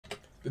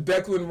the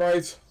Declan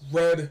Rice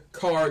red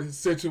card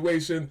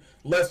situation.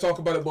 Let's talk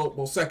about it.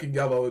 Well, second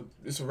yellow,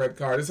 it's a red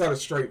card. It's not a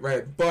straight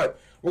red, but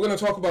we're going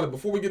to talk about it.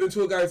 Before we get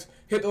into it, guys,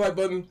 hit the like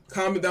button,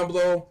 comment down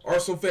below.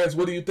 Arsenal fans,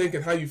 what do you think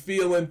and how you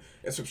feeling?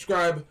 And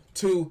subscribe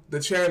to the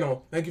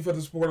channel. Thank you for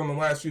the support on the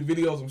last few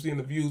videos. I'm seeing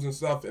the views and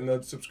stuff and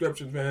the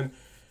subscriptions, man.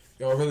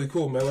 Y'all really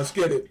cool, man. Let's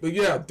get it. But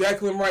yeah,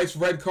 Declan Rice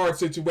red card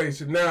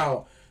situation.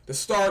 Now, to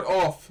start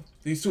off,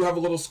 these two have a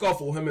little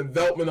scuffle. Him and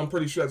Veltman, I'm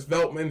pretty sure that's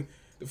Veltman.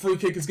 The free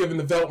kick is given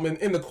to Veltman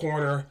in the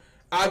corner.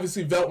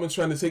 Obviously, Veltman's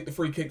trying to take the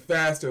free kick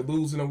fast. They're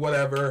losing or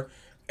whatever.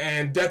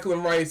 And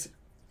Declan Rice,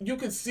 you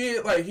can see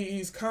it like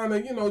he's kind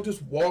of, you know,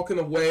 just walking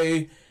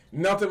away.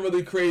 Nothing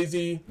really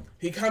crazy.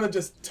 He kind of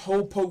just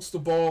toe pokes the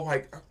ball.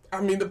 Like, I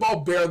mean, the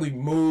ball barely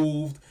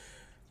moved.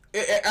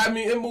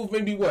 It moved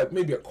maybe what?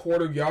 Maybe a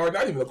quarter yard.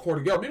 Not even a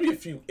quarter yard. Maybe a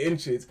few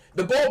inches.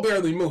 The ball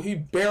barely moved. He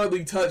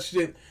barely touched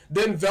it.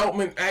 Then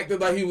Veltman acted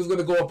like he was going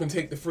to go up and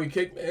take the free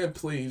kick. Man,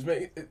 please,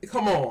 man.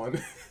 Come on.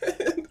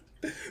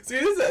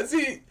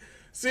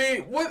 See,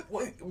 what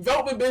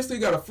Veltman basically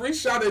got a free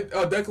shot at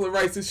Declan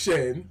Rice's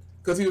shin.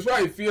 Because he was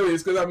probably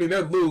furious because, I mean,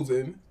 they're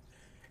losing.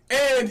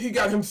 And he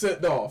got him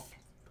sent off.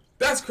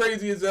 That's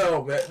crazy as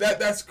hell, man.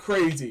 That's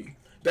crazy.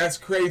 That's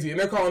crazy. And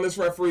they're calling this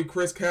referee,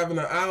 Chris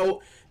Kavanagh, out.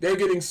 They're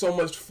getting so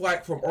much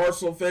flack from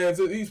Arsenal fans.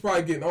 He's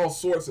probably getting all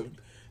sorts of,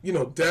 you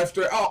know, death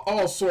threats.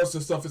 All sorts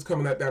of stuff is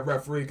coming at that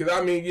referee. Because,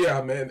 I mean,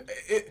 yeah, man.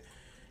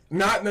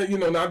 Not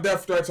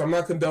death threats. I'm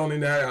not condoning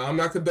that. I'm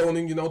not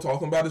condoning, you know,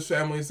 talking about his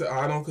family. So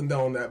I don't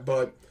condone that.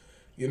 But,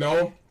 you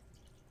know,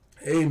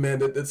 hey, man,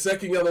 the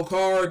second yellow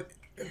card,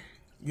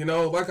 you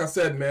know, like I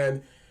said,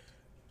 man,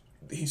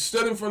 he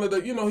stood in front of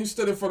the, you know, he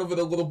stood in front of it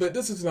a little bit.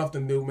 This is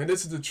nothing new, man.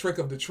 This is the trick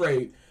of the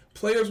trade.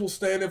 Players will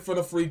stand in front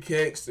of free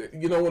kicks.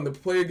 You know, when the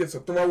player gets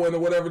a throw in or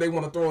whatever, they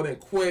want to throw it in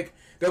quick.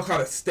 They'll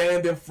kind of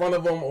stand in front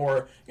of them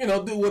or, you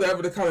know, do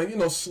whatever to kind of, you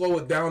know, slow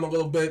it down a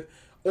little bit.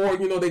 Or,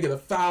 you know, they get a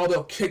foul,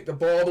 they'll kick the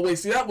ball all the way.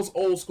 See, that was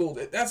old school.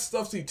 That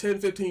stuff, see, 10,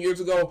 15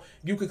 years ago,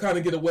 you could kind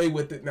of get away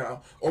with it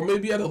now. Or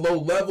maybe at a low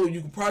level,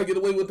 you could probably get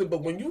away with it.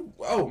 But when you,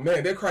 oh,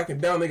 man, they're cracking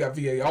down. They got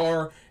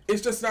VAR.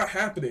 It's just not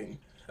happening.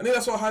 I think I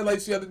saw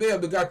highlights the other day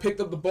of the guy picked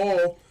up the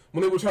ball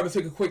when they were trying to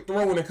take a quick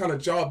throw and it kind of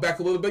jogged back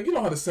a little bit. You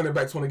know how the center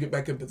backs want to get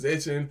back in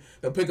position.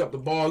 They'll pick up the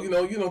ball, you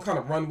know, kind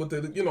of run with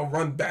it, you know,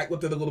 run back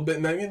with it a little bit.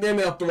 And then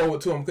they'll throw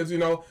it to them because, you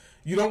know,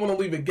 you don't want to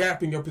leave a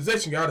gap in your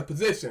position. You're out of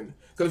position.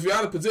 Because if you're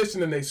out of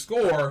position and they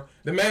score,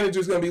 the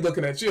manager's going to be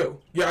looking at you.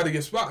 You're out of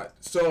your spot.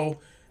 So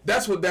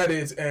that's what that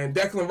is. And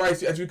Declan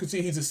Rice, as you can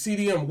see, he's a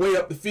CDM way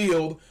up the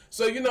field.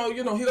 So, you know,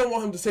 he don't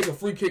want him to take a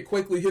free kick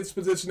quickly. His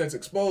position that's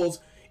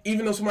exposed.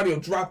 Even though somebody will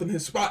drop in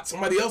his spot,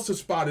 somebody else's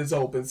spot is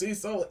open. See,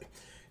 so,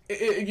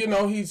 you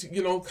know, he's,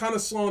 you know, kind of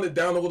slowing it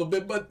down a little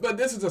bit. But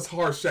this is just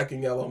harsh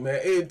second yellow,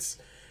 man. It's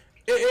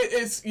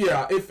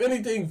yeah, if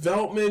anything,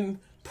 Veltman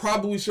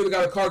probably should have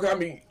got a card. I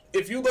mean,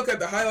 if you look at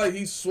the highlight,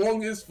 he swung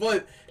his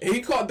foot and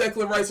he caught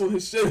Declan Rice on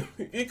his shin.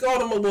 He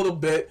caught him a little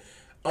bit.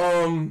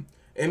 And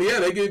yeah,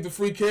 they gave the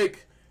free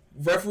kick.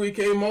 Referee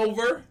came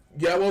over,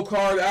 yellow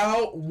card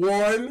out,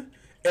 1,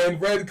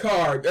 and red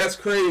card. That's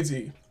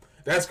crazy.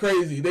 That's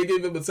crazy. They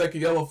gave him a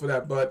second yellow for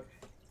that. But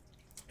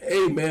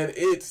hey, man,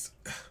 it's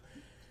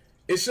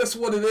just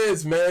what it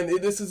is, man.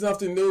 This is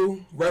nothing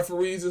new.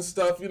 Referees and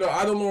stuff. You know,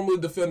 I don't normally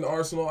defend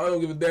Arsenal. I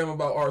don't give a damn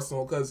about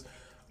Arsenal because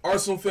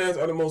Arsenal fans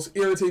are the most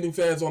irritating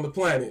fans on the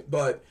planet.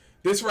 But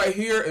this right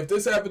here, if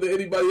this happened to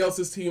anybody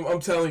else's team, I'm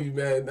telling you,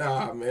 man,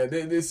 nah, man.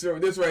 This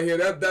right here,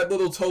 that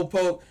little toe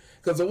poke,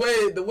 because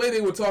the way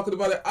they were talking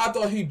about it, I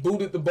thought he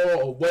booted the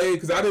ball away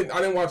because I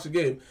didn't watch the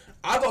game.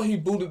 I thought he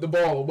booted the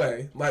ball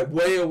away, like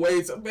way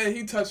away. So man,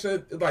 he touched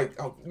it like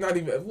not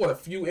even a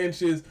few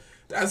inches.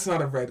 That's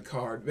not a red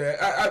card, man.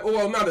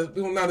 Well,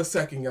 not a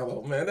second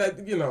yellow, man.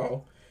 That, you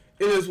know,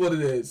 it is what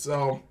it is.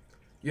 So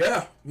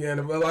yeah,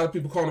 and a lot of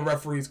people calling the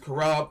referees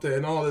corrupt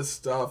and all this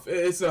stuff.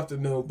 It's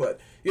nothing new,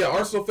 but yeah,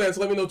 Arsenal fans,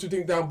 let me know what you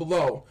think down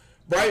below.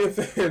 Brighton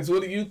fans,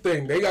 what do you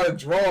think? They got a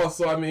draw,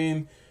 so I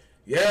mean,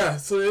 yeah.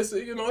 So it's,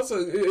 you know,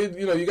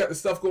 you know, you got the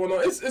stuff going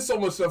on. It's so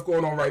much stuff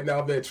going on right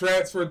now, man.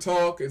 Transfer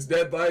talk. It's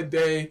deadline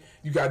day.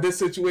 You got this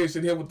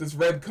situation here with this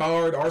red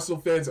card.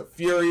 Arsenal fans are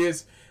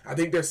furious. I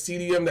think their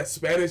CDM, that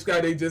Spanish guy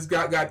they just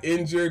got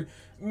injured.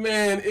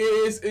 Man,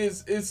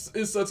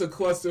 it's such a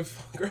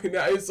clusterfuck right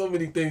now. It's so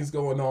many things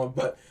going on.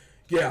 But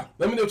yeah,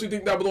 let me know what you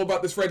think down below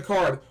about this red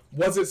card.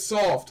 Was it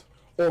soft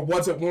or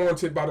was it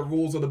warranted by the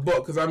rules of the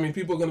book? Because I mean,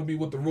 people are going to be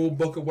with the rule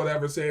book or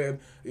whatever saying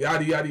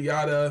yada yada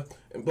yada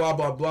and blah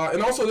blah blah.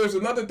 And also, there's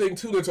another thing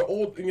too. There's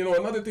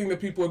another thing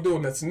that people are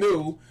doing that's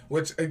new,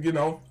 which you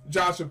know,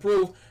 Josh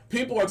approved.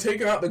 People are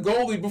taking out the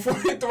goalie before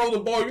they throw the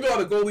ball. You know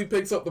how the goalie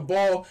picks up the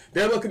ball.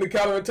 They're looking to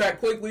counterattack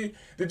quickly.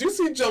 Did you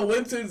see Joe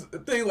Linton's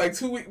thing like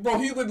 2 weeks? Bro,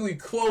 he literally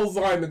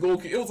clotheslined the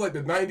goalkeeper. It was like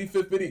the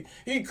 95th minute.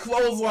 He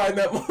clotheslined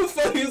that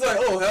motherfucker. He's like,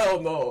 oh,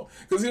 hell no.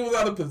 Because he was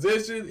out of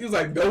position. He was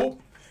like,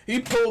 nope.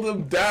 He pulled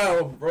him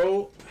down,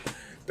 bro.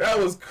 That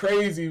was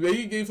crazy, man.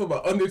 He gave him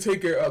an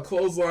Undertaker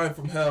clothesline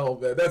from hell,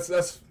 man.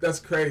 That's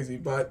crazy.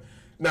 But,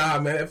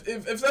 nah, man.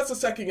 If that's a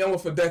second yellow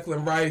for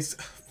Declan Rice...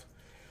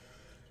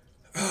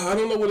 I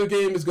don't know where the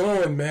game is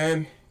going,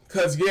 man.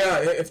 Because, yeah,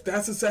 if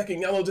that's a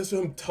second yellow just from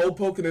him toe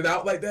poking it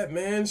out like that,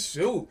 man,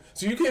 shoot.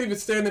 So you can't even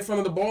stand in front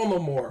of the ball no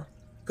more.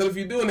 Because if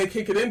you do and they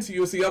kick it into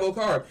you, it's a yellow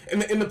card.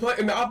 And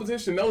the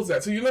opposition knows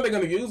that. So you know they're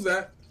going to use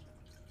that.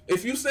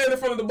 If you stand in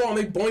front of the ball and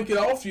they boink it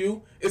off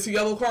you, it's a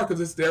yellow card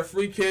because it's their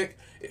free kick.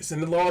 It's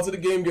in the laws of the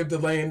game. You're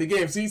delaying the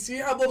game. See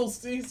how little,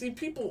 see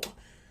people,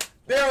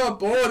 they're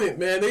up on it,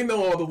 man. They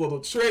know all the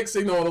little tricks.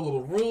 They know all the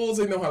little rules.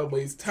 They know how to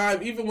waste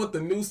time. Even with the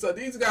new stuff,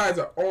 these guys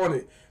are on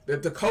it.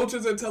 That the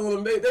coaches are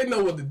telling them they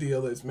know what the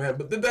deal is, man.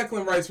 But the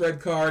Declan Rice red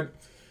card,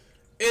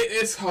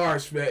 it's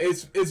harsh, man.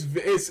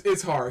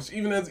 It's harsh.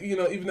 Even as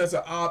even as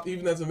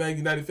a Man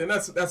United fan,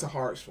 that's a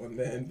harsh one,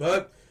 man.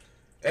 But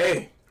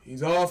hey,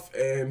 he's off,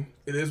 and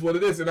it is what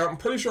it is. And I'm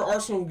pretty sure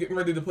Arsenal getting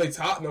ready to play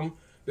Tottenham,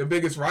 their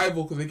biggest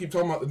rival, because they keep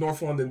talking about the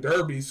North London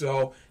Derby.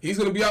 So he's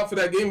going to be out for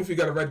that game if he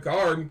got a red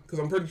card, because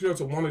I'm pretty sure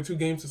it's a 1 or 2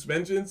 game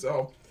suspension.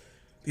 So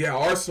yeah,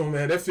 Arsenal,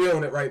 man, they're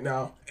feeling it right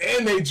now,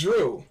 and they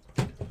drew.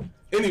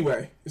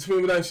 Anyway, it's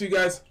been with you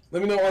guys.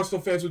 Let me know,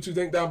 Arsenal fans, what you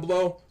think down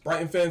below.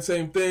 Brighton fans,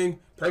 same thing.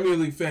 Premier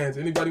League fans,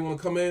 anybody want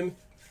to come in?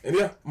 And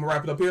yeah, I'm going to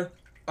wrap it up here.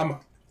 I'm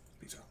out.